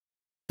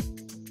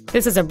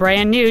This is a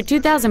brand new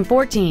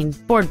 2014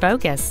 Ford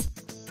Focus.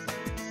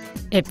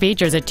 It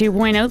features a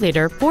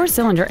 2.0-liter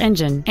four-cylinder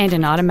engine and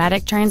an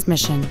automatic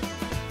transmission.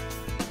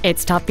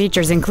 Its top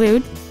features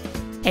include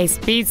a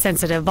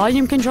speed-sensitive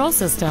volume control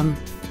system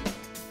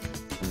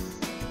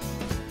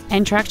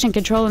and traction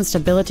control and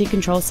stability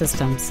control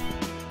systems.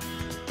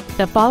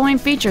 The following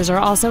features are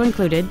also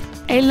included: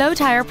 a low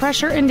tire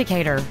pressure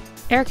indicator,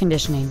 air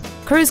conditioning,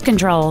 cruise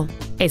control,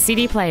 a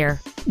CD player,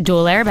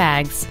 dual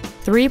airbags,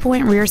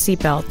 3-point rear seat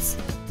belts,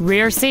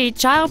 rear seat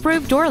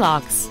child-proof door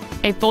locks,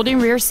 a folding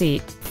rear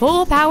seat,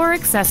 full power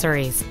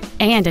accessories,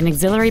 and an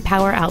auxiliary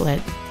power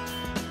outlet.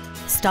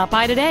 Stop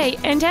by today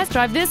and test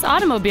drive this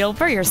automobile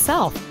for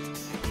yourself.